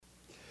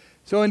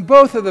So in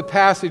both of the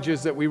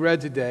passages that we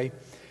read today,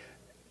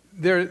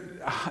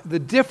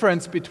 the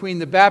difference between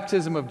the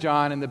baptism of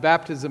John and the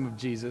baptism of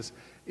Jesus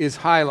is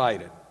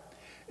highlighted.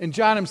 And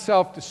John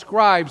himself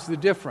describes the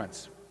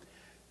difference.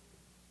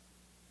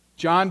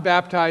 John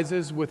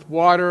baptizes with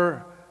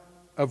water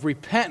of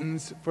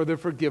repentance for the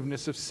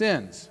forgiveness of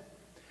sins.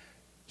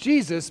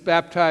 Jesus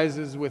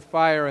baptizes with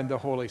fire and the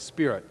Holy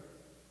Spirit.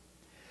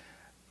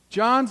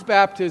 John's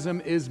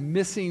baptism is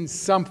missing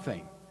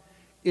something.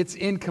 It's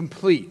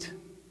incomplete.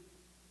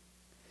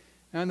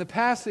 Now, in the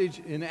passage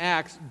in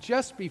Acts,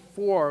 just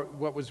before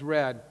what was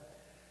read,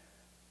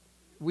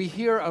 we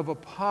hear of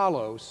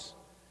Apollos,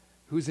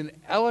 who's an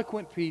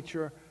eloquent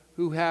preacher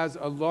who has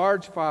a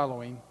large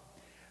following,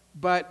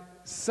 but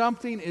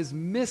something is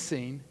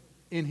missing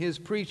in his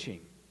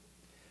preaching.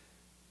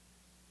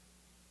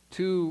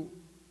 Two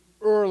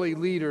early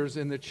leaders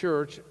in the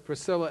church,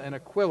 Priscilla and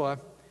Aquila,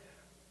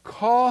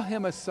 call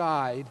him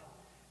aside,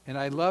 and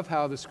I love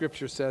how the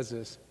scripture says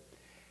this,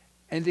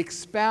 and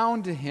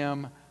expound to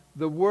him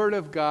the Word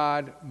of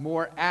God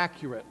more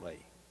accurately.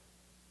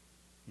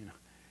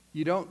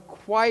 You don't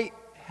quite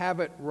have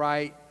it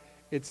right.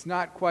 It's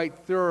not quite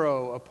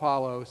thorough,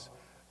 Apollos.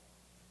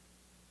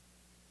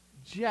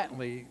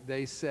 Gently,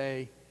 they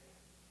say,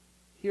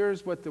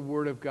 here's what the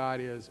Word of God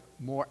is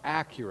more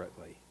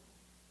accurately.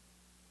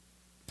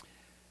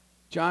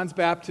 John's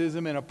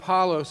baptism and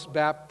Apollos'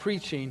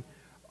 preaching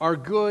are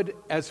good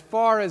as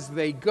far as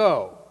they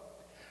go,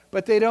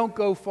 but they don't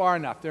go far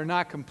enough. They're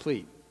not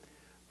complete.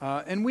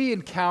 And we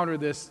encounter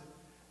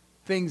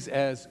things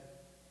as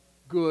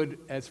good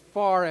as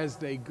far as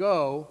they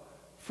go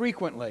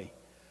frequently.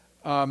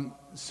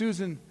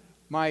 Susan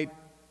might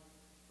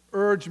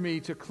urge me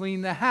to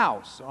clean the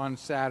house on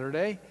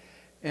Saturday,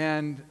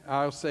 and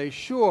I'll say,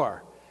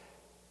 sure.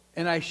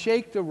 And I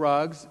shake the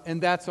rugs, and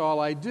that's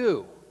all I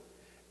do.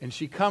 And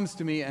she comes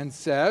to me and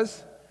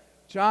says,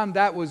 John,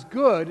 that was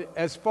good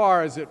as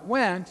far as it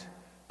went,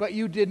 but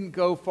you didn't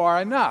go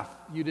far enough.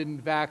 You didn't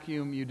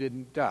vacuum, you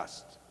didn't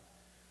dust.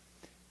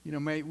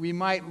 We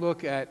might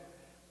look at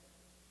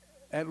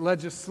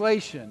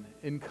legislation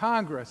in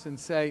Congress and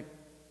say,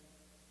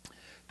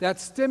 that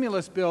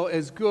stimulus bill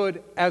is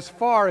good as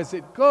far as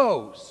it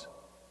goes,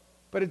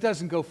 but it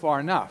doesn't go far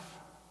enough.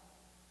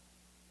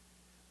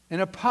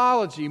 An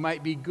apology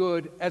might be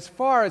good as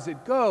far as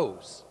it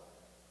goes,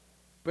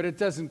 but it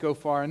doesn't go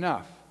far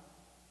enough.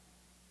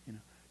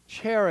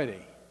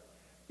 Charity.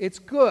 It's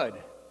good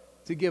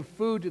to give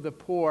food to the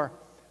poor,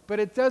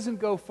 but it doesn't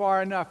go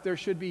far enough. There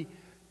should be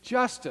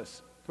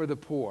justice for the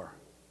poor.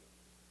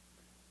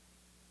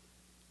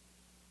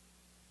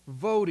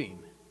 Voting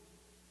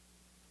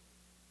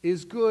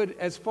is good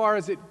as far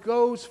as it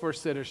goes for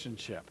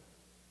citizenship.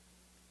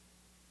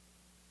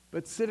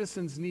 But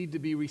citizens need to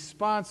be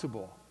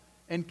responsible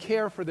and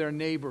care for their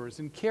neighbors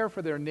and care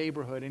for their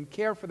neighborhood and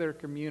care for their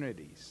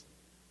communities.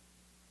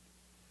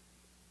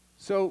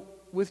 So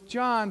with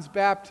John's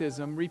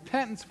baptism,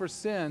 repentance for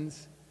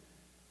sins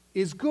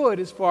is good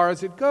as far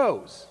as it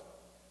goes.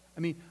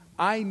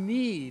 I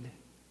need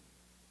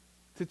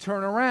to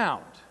turn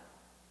around.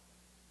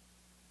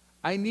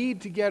 I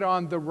need to get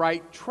on the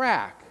right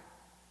track.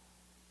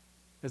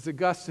 As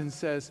Augustine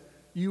says,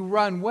 you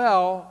run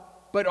well,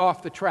 but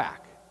off the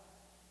track.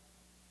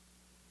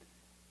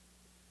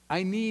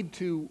 I need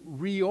to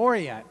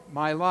reorient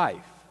my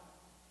life.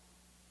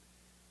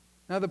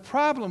 Now, the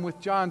problem with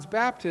John's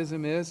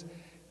baptism is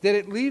that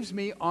it leaves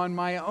me on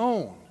my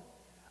own.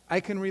 I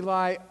can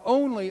rely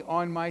only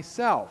on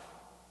myself.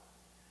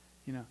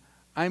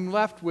 I'm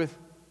left with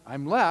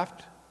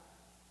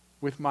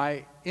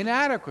my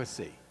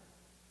inadequacy.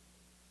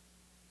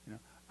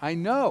 I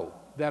know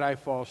that I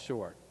fall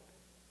short.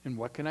 And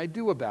what can I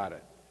do about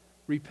it?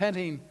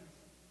 Repenting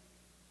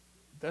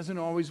doesn't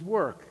always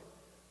work.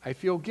 I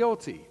feel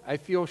guilty. I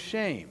feel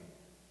shame.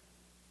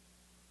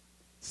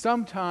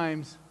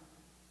 Sometimes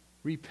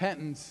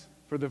repentance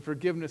for the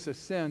forgiveness of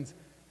sins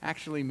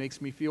actually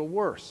makes me feel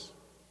worse.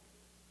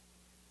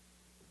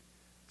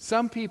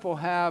 Some people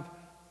have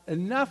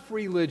enough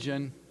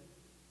religion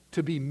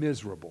to be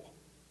miserable,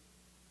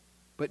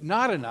 but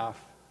not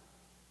enough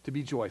to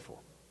be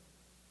joyful.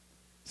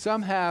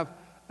 Some have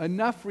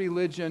enough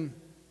religion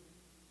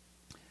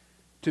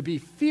to be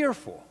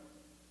fearful,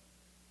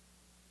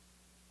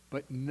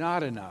 but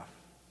not enough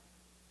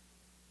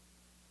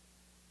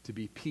to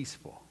be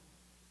peaceful.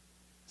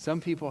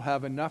 Some people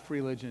have enough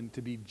religion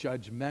to be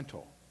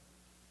judgmental,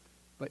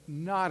 but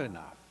not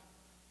enough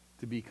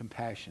to be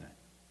compassionate.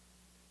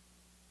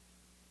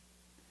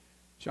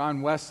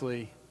 John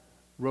Wesley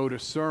wrote a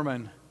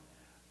sermon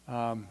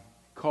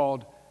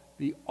called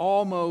The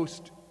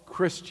Almost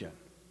Christian.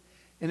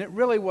 And it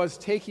really was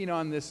taking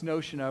on this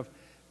notion of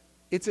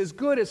it's as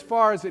good as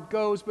far as it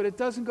goes, but it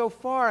doesn't go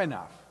far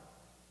enough.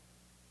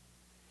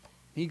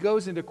 He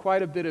goes into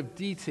quite a bit of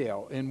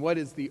detail in what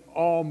is the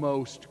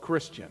almost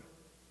Christian.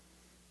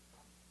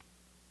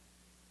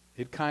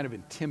 It kind of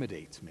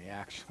intimidates me,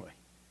 actually.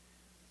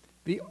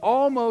 The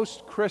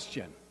almost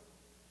Christian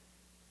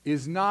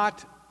is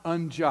not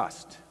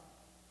unjust,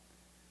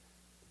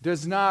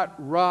 does not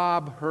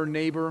rob her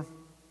neighbor,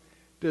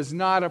 does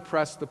not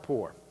oppress the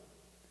poor.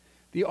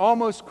 The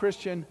almost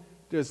Christian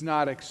does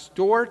not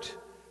extort,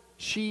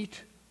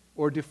 cheat,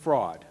 or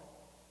defraud.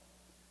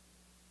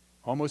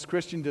 Almost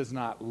Christian does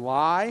not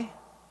lie,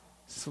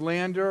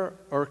 slander,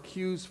 or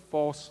accuse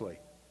falsely.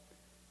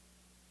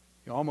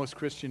 The almost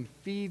Christian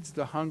feeds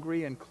the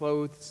hungry and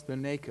clothes the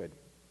naked.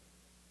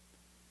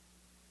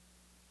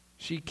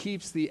 She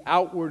keeps the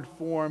outward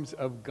forms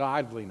of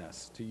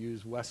godliness, to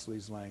use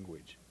Wesley's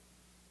language.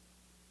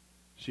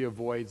 She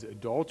avoids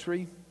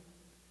adultery.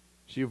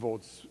 She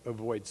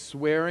avoids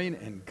swearing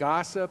and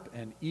gossip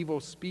and evil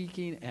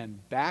speaking and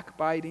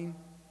backbiting.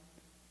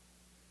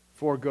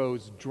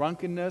 Forgoes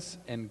drunkenness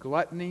and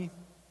gluttony.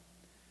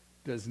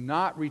 Does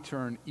not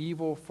return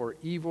evil for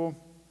evil.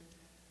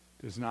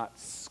 Does not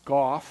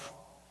scoff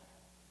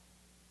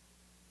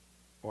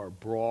or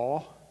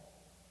brawl.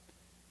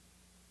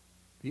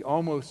 The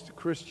almost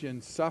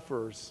Christian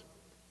suffers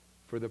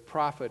for the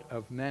profit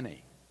of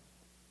many,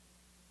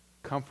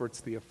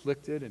 comforts the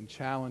afflicted, and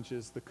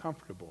challenges the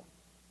comfortable.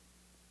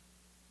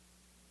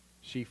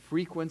 She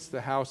frequents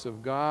the house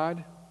of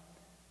God,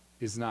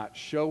 is not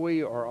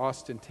showy or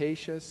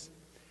ostentatious,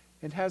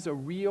 and has a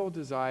real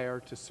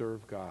desire to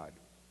serve God.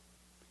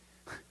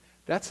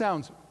 That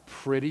sounds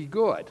pretty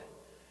good.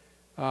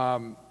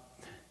 I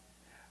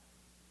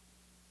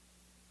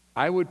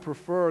would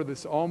prefer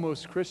this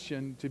almost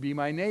Christian to be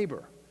my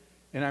neighbor.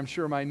 And I'm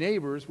sure my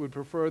neighbors would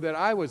prefer that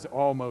I was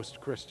almost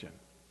Christian.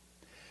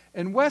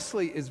 And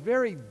Wesley is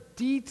very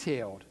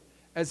detailed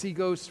as he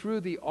goes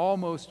through the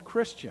almost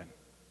Christian.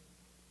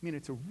 I mean,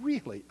 it's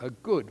really a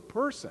good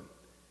person.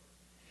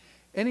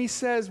 And he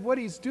says what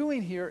he's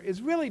doing here is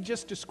really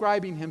just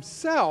describing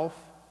himself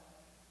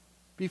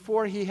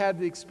before he had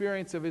the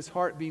experience of his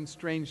heart being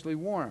strangely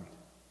warmed.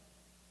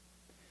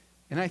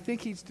 And I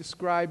think he's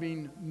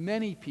describing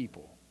many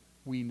people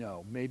we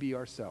know, maybe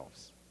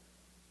ourselves.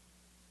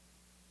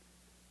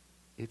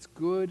 It's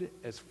good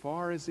as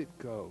far as it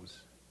goes,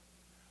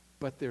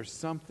 but there's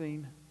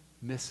something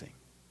missing.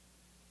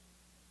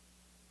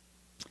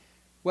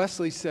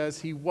 Wesley says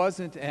he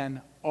wasn't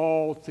an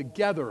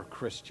altogether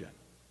Christian.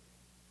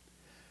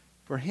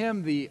 For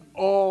him, the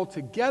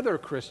altogether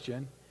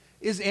Christian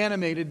is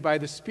animated by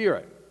the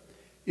Spirit,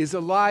 is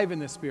alive in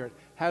the Spirit,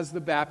 has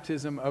the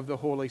baptism of the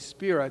Holy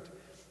Spirit,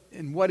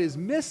 and what is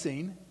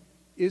missing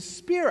is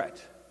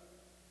spirit.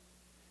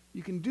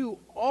 You can do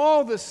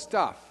all the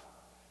stuff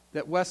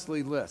that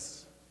Wesley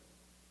lists,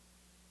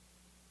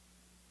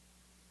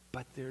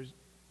 but there's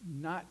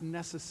not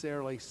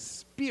necessarily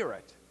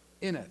spirit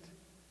in it.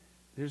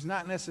 There's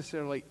not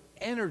necessarily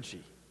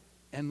energy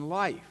and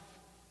life.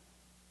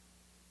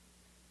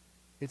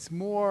 It's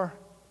more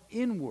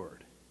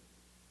inward.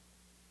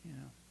 You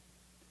know,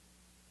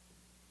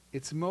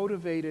 it's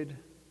motivated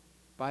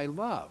by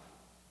love,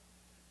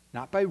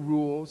 not by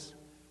rules,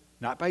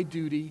 not by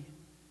duty,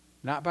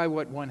 not by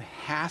what one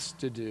has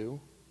to do,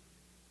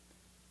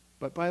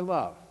 but by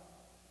love.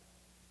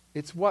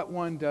 It's what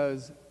one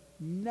does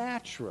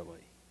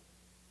naturally.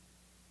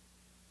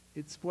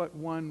 It's what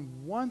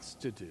one wants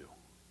to do.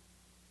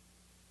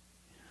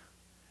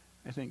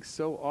 I think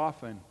so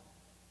often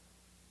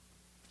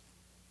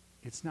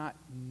it's not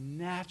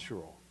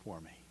natural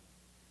for me.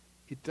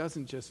 It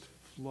doesn't just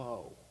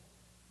flow.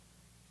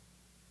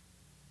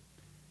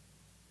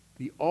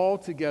 The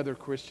altogether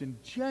Christian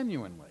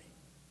genuinely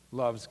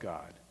loves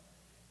God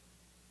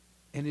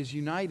and is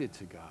united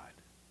to God,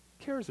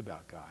 cares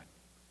about God.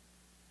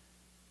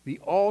 The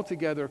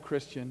altogether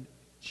Christian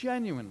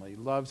genuinely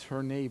loves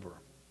her neighbor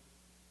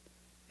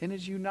and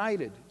is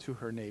united to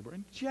her neighbor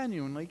and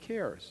genuinely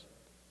cares.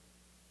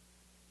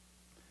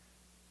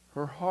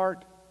 Her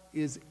heart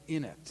is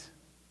in it.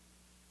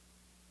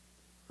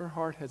 Her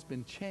heart has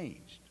been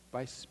changed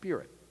by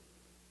Spirit.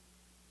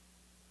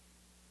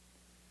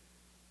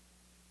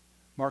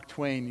 Mark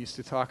Twain used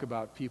to talk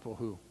about people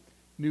who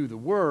knew the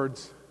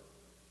words,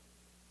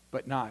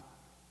 but not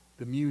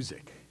the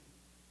music.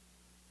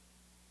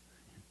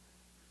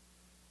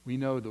 We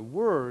know the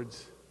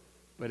words,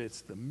 but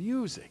it's the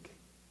music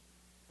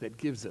that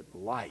gives it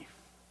life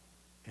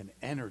and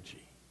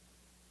energy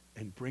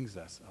and brings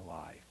us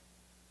alive.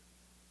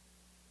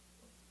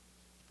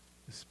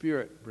 The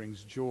Spirit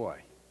brings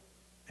joy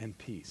and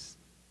peace.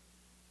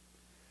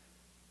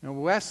 Now,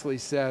 Wesley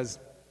says,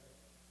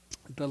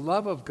 the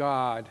love of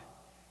God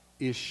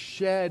is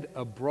shed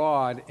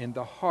abroad in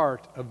the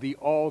heart of the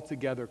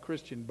altogether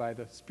Christian by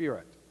the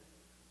Spirit.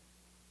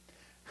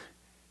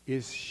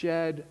 Is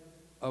shed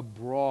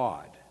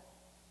abroad.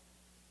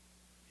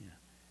 Yeah.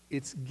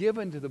 It's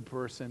given to the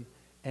person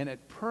and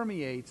it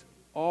permeates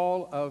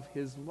all of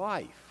his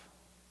life.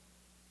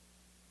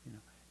 You know,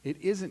 it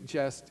isn't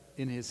just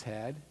in his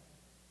head.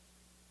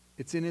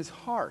 It's in his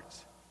heart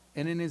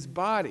and in his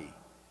body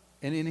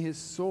and in his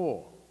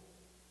soul.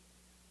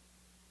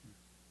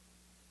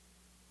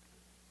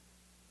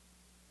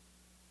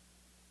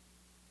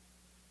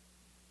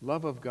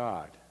 Love of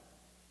God,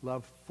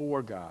 love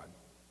for God.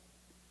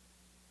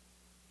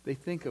 They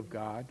think of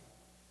God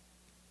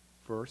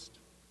first.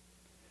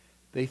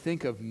 They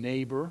think of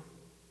neighbor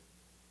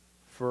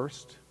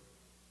first.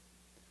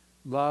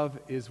 Love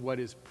is what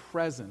is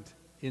present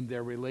in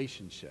their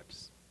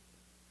relationships.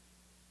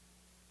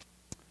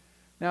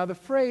 Now, the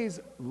phrase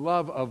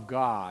love of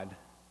God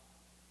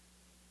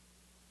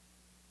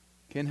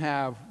can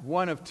have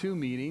one of two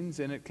meanings,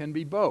 and it can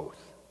be both.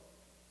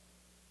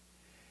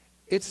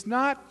 It's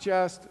not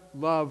just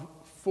love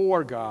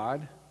for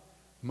God,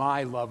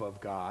 my love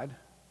of God.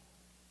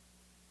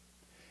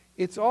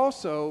 It's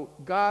also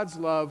God's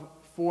love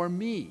for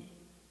me.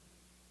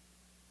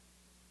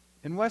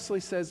 And Wesley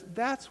says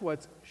that's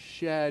what's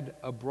shed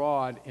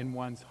abroad in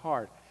one's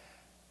heart.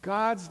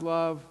 God's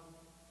love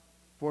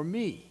for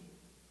me.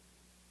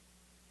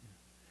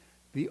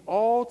 The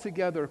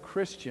altogether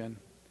Christian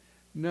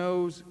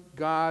knows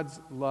God's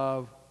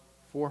love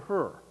for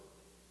her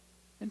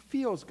and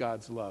feels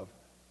God's love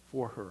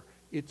for her.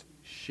 It's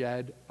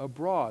shed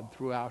abroad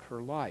throughout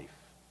her life.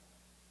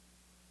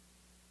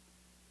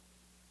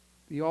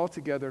 The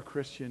altogether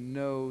Christian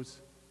knows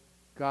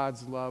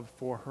God's love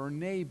for her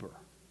neighbor.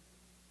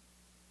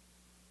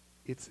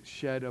 It's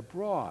shed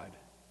abroad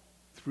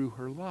through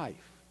her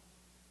life.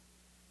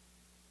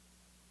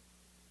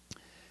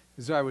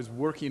 As I was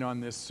working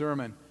on this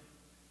sermon,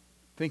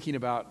 thinking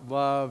about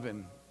love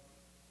and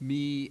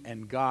me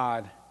and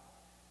God,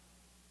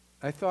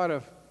 I thought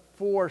of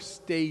 4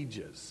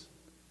 stages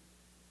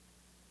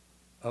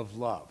of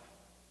love.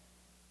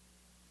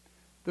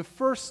 The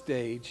first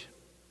stage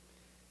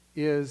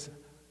is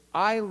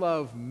I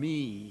love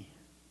me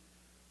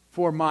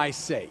for my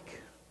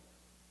sake.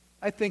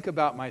 I think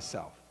about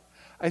myself.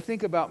 I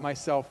think about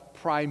myself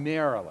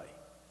primarily.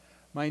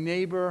 My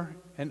neighbor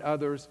and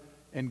others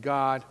and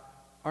God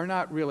are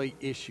not really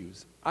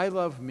issues. I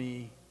love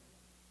me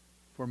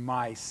for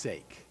my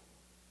sake.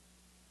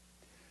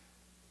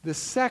 The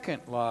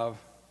second love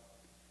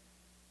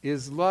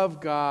is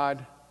love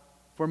God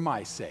for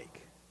my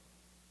sake.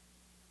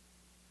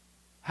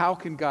 How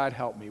can God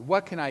help me?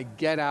 What can I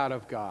get out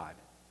of God?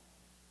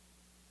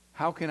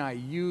 How can I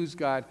use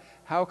God?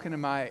 How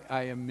can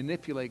I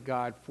manipulate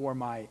God for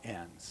my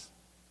ends?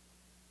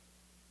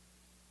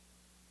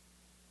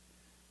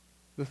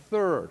 The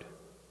third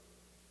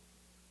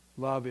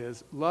love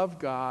is love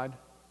God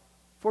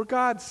for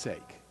God's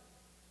sake.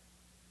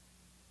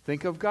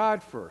 Think of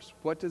God first.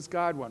 What does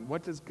God want?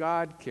 What does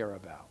God care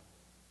about?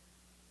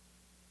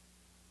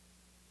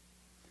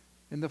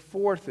 And the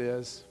fourth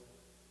is,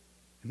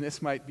 and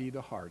this might be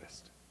the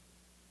hardest,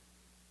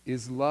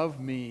 is love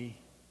me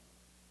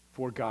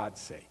for God's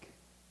sake.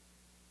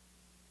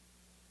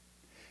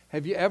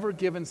 Have you ever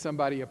given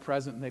somebody a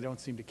present and they don't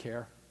seem to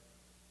care?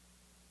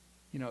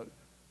 You know,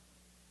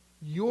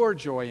 your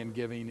joy in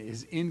giving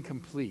is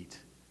incomplete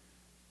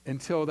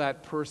until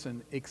that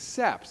person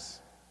accepts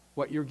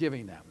what you're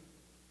giving them.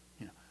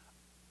 You know,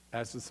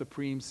 as the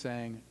Supreme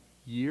sang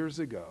years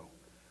ago,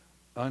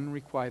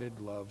 unrequited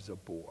love's a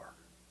bore.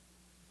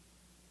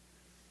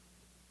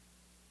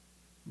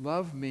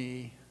 Love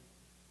me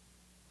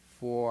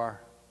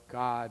for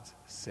God's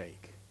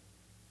sake.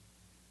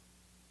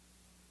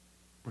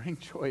 Bring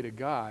joy to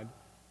God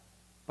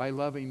by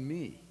loving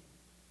me,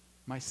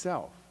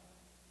 myself.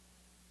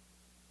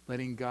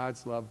 Letting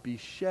God's love be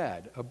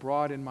shed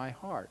abroad in my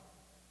heart.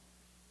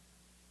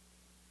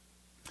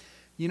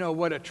 You know,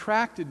 what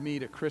attracted me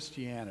to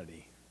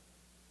Christianity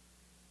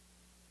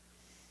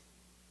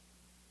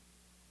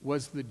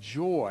was the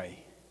joy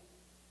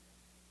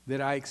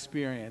that I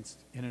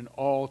experienced in an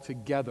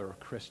altogether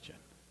Christian.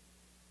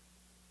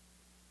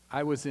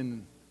 I was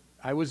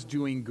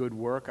doing good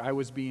work. I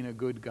was being a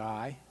good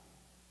guy.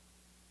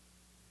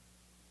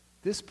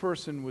 This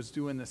person was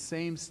doing the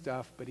same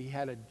stuff, but he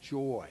had a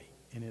joy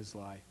in his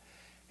life.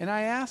 And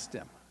I asked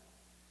him,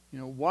 you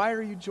know, why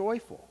are you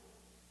joyful?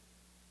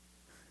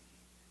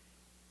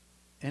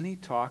 And he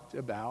talked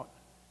about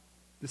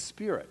the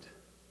Spirit.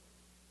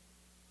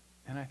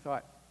 And I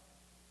thought,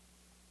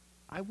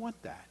 I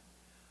want that.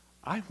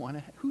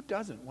 Who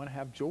doesn't want to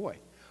have joy?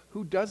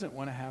 Who doesn't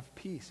want to have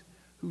peace?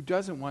 Who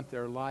doesn't want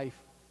their life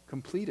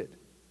completed?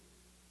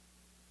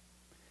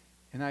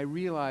 And I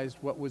realized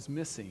what was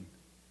missing,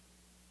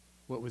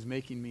 what was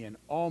making me an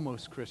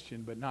almost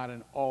Christian but not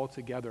an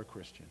altogether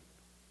Christian,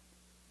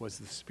 was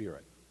the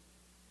Spirit.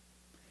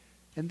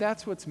 And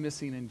that's what's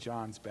missing in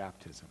John's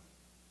baptism.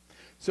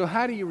 So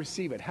how do you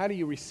receive it? How do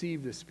you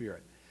receive the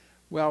Spirit?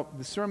 Well,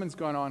 the sermon's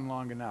gone on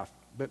long enough,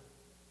 but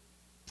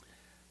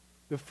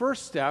the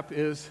first step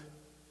is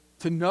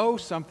to know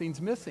something's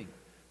missing.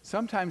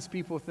 Sometimes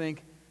people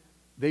think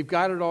they've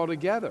got it all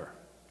together,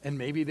 and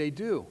maybe they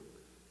do.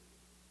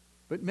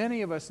 But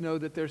many of us know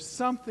that there's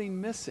something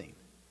missing.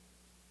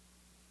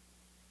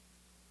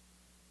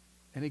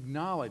 And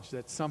acknowledge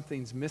that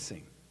something's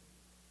missing.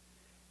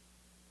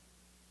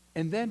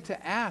 And then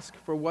to ask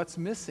for what's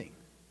missing.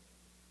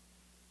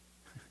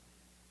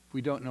 If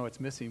we don't know what's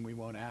missing, we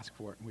won't ask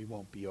for it, and we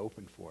won't be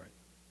open for it.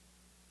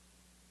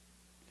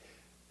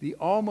 The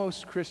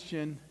almost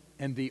Christian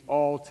and the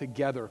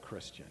altogether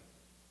Christian.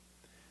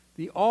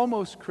 The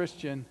almost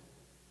Christian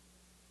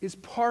is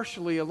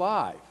partially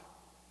alive.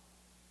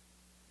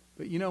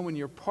 But you know, when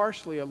you're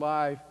partially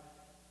alive,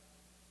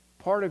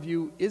 part of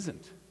you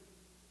isn't.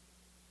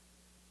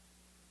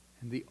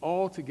 And the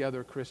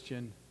altogether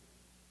Christian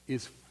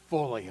is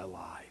fully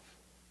alive,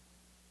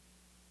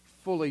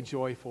 fully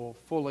joyful,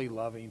 fully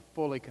loving,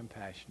 fully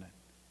compassionate.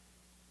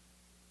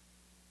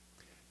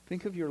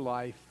 Think of your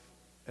life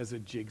as a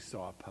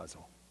jigsaw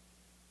puzzle.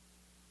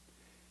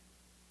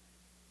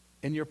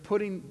 And you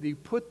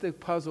put the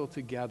puzzle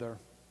together,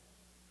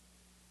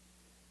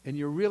 and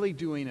you're really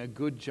doing a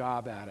good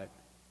job at it.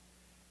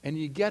 And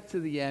you get to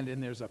the end,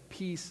 and there's a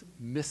piece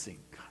missing.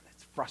 God,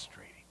 that's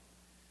frustrating.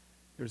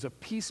 There's a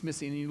piece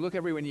missing, and you look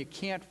everywhere, and you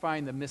can't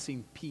find the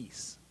missing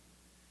piece.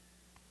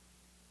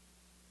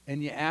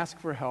 And you ask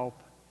for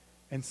help,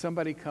 and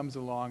somebody comes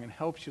along and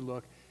helps you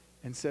look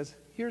and says,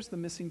 here's the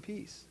missing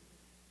piece.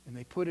 And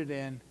they put it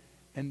in,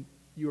 and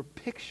your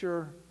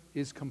picture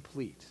is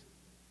complete.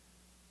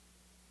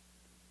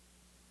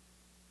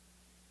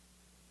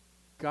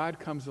 God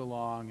comes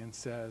along and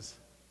says,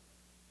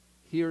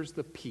 here's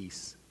the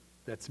piece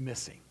that's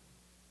missing.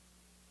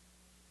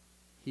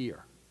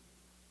 Here.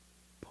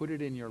 Put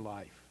it in your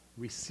life.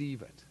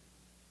 Receive it.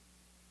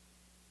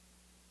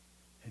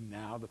 And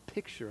now the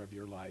picture of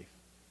your life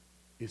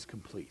is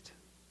complete.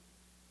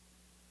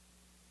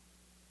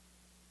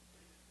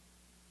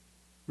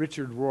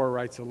 Richard Rohr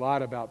writes a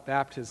lot about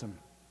baptism.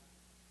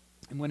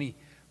 And when he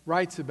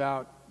writes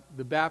about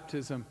the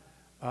baptism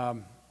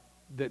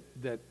that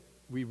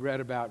we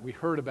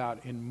heard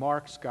about in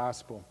Mark's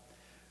gospel,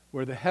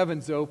 where the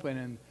heavens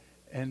open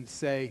and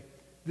say,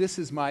 this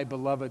is my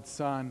beloved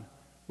Son,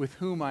 with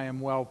whom I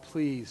am well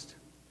pleased.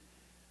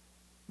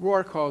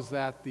 Rohr calls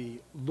that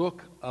the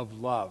look of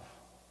love.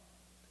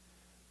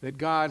 That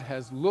God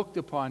has looked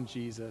upon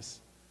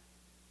Jesus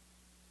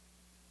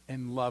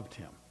and loved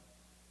him.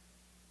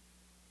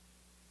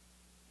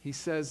 He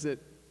says that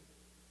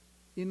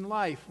in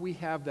life we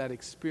have that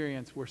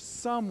experience where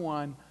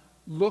someone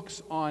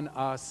looks on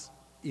us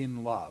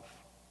in love.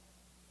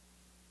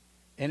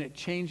 And it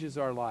changes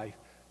our life,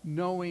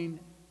 knowing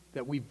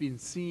that we've been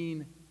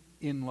seen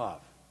in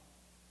love.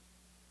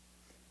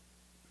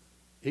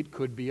 It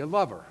could be a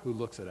lover who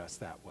looks at us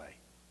that way.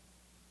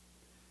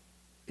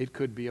 It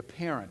could be a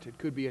parent. It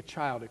could be a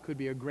child. It could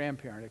be a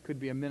grandparent. It could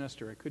be a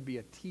minister. It could be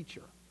a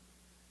teacher.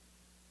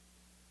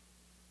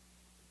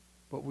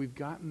 But we've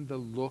gotten the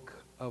look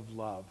of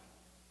love,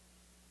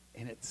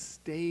 and it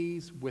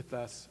stays with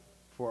us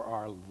for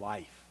our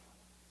life.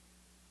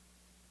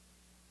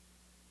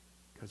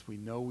 Because we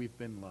know we've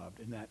been loved,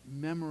 and that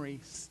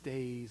memory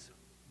stays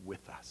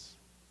with us.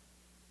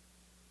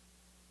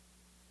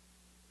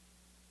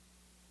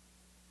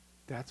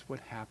 That's what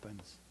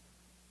happens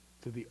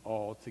to the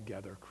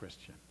altogether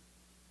Christian.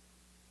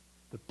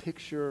 The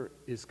picture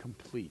is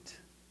complete.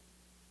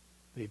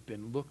 They've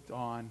been looked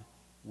on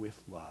with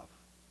love.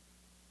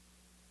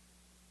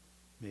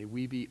 May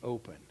we be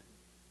open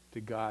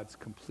to God's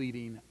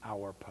completing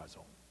our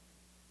puzzle.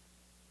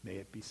 May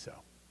it be so.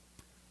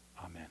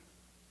 Amen.